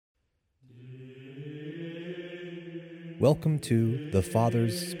Welcome to The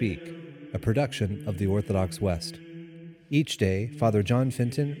Fathers Speak, a production of the Orthodox West. Each day, Father John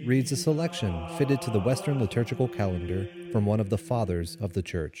Fenton reads a selection fitted to the Western liturgical calendar from one of the Fathers of the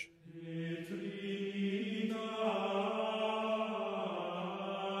Church.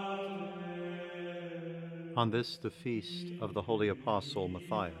 On this, the feast of the Holy Apostle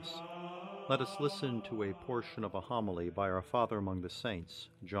Matthias, let us listen to a portion of a homily by our Father among the Saints,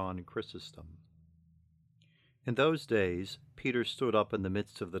 John Chrysostom. In those days, Peter stood up in the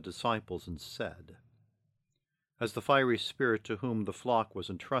midst of the disciples and said, as the fiery spirit to whom the flock was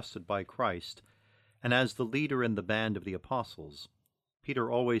entrusted by Christ, and as the leader in the band of the apostles,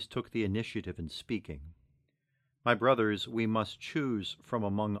 Peter always took the initiative in speaking. My brothers, we must choose from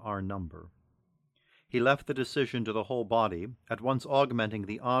among our number. He left the decision to the whole body, at once augmenting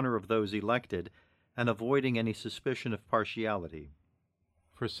the honor of those elected and avoiding any suspicion of partiality,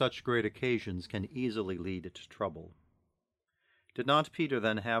 for such great occasions can easily lead to trouble. Did not Peter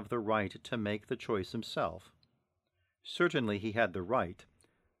then have the right to make the choice himself? Certainly he had the right,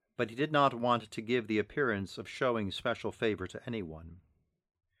 but he did not want to give the appearance of showing special favor to anyone.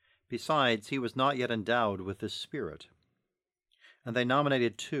 Besides, he was not yet endowed with this spirit. And they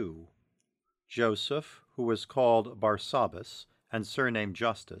nominated two, Joseph, who was called Barsabbas and surnamed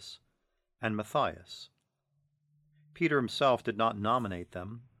Justus, and Matthias. Peter himself did not nominate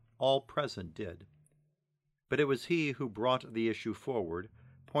them, all present did. But it was he who brought the issue forward,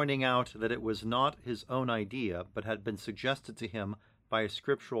 pointing out that it was not his own idea, but had been suggested to him by a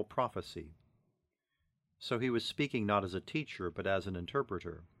scriptural prophecy. So he was speaking not as a teacher, but as an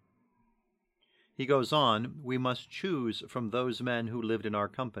interpreter. He goes on, we must choose from those men who lived in our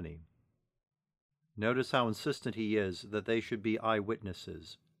company. Notice how insistent he is that they should be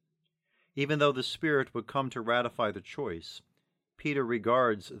eyewitnesses. Even though the Spirit would come to ratify the choice, Peter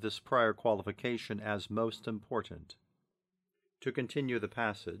regards this prior qualification as most important. To continue the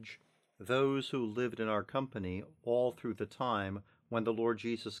passage, those who lived in our company all through the time when the Lord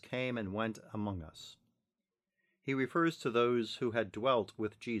Jesus came and went among us. He refers to those who had dwelt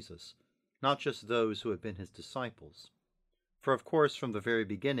with Jesus, not just those who had been his disciples. For of course from the very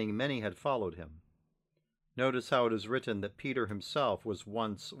beginning many had followed him. Notice how it is written that Peter himself was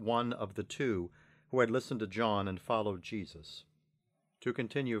once one of the two who had listened to John and followed Jesus. To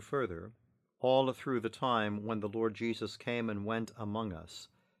continue further, all through the time when the Lord Jesus came and went among us,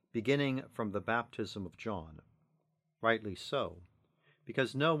 beginning from the baptism of John. Rightly so,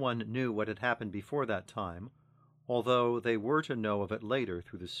 because no one knew what had happened before that time, although they were to know of it later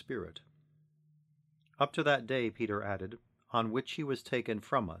through the Spirit. Up to that day, Peter added, on which he was taken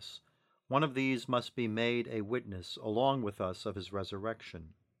from us, one of these must be made a witness along with us of his resurrection.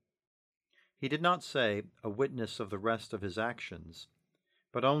 He did not say a witness of the rest of his actions,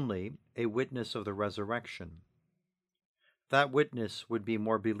 but only a witness of the resurrection. That witness would be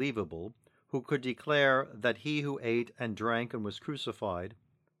more believable who could declare that he who ate and drank and was crucified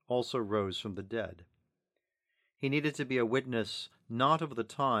also rose from the dead. He needed to be a witness not of the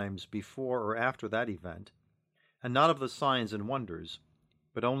times before or after that event, and not of the signs and wonders,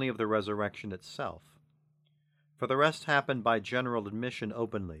 but only of the resurrection itself. For the rest happened by general admission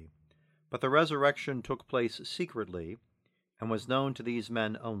openly, but the resurrection took place secretly and was known to these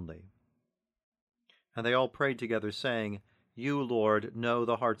men only. And they all prayed together, saying, You, Lord, know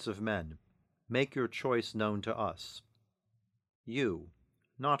the hearts of men. Make your choice known to us. You,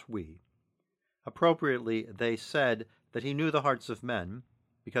 not we. Appropriately, they said that he knew the hearts of men,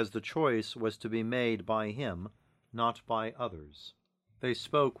 because the choice was to be made by him, not by others. They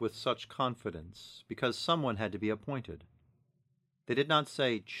spoke with such confidence because someone had to be appointed. They did not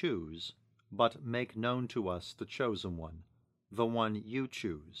say, choose, but make known to us the chosen one, the one you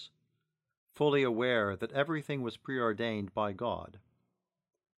choose, fully aware that everything was preordained by God.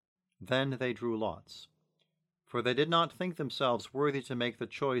 Then they drew lots, for they did not think themselves worthy to make the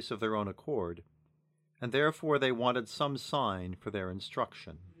choice of their own accord, and therefore they wanted some sign for their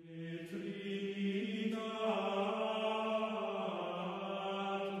instruction.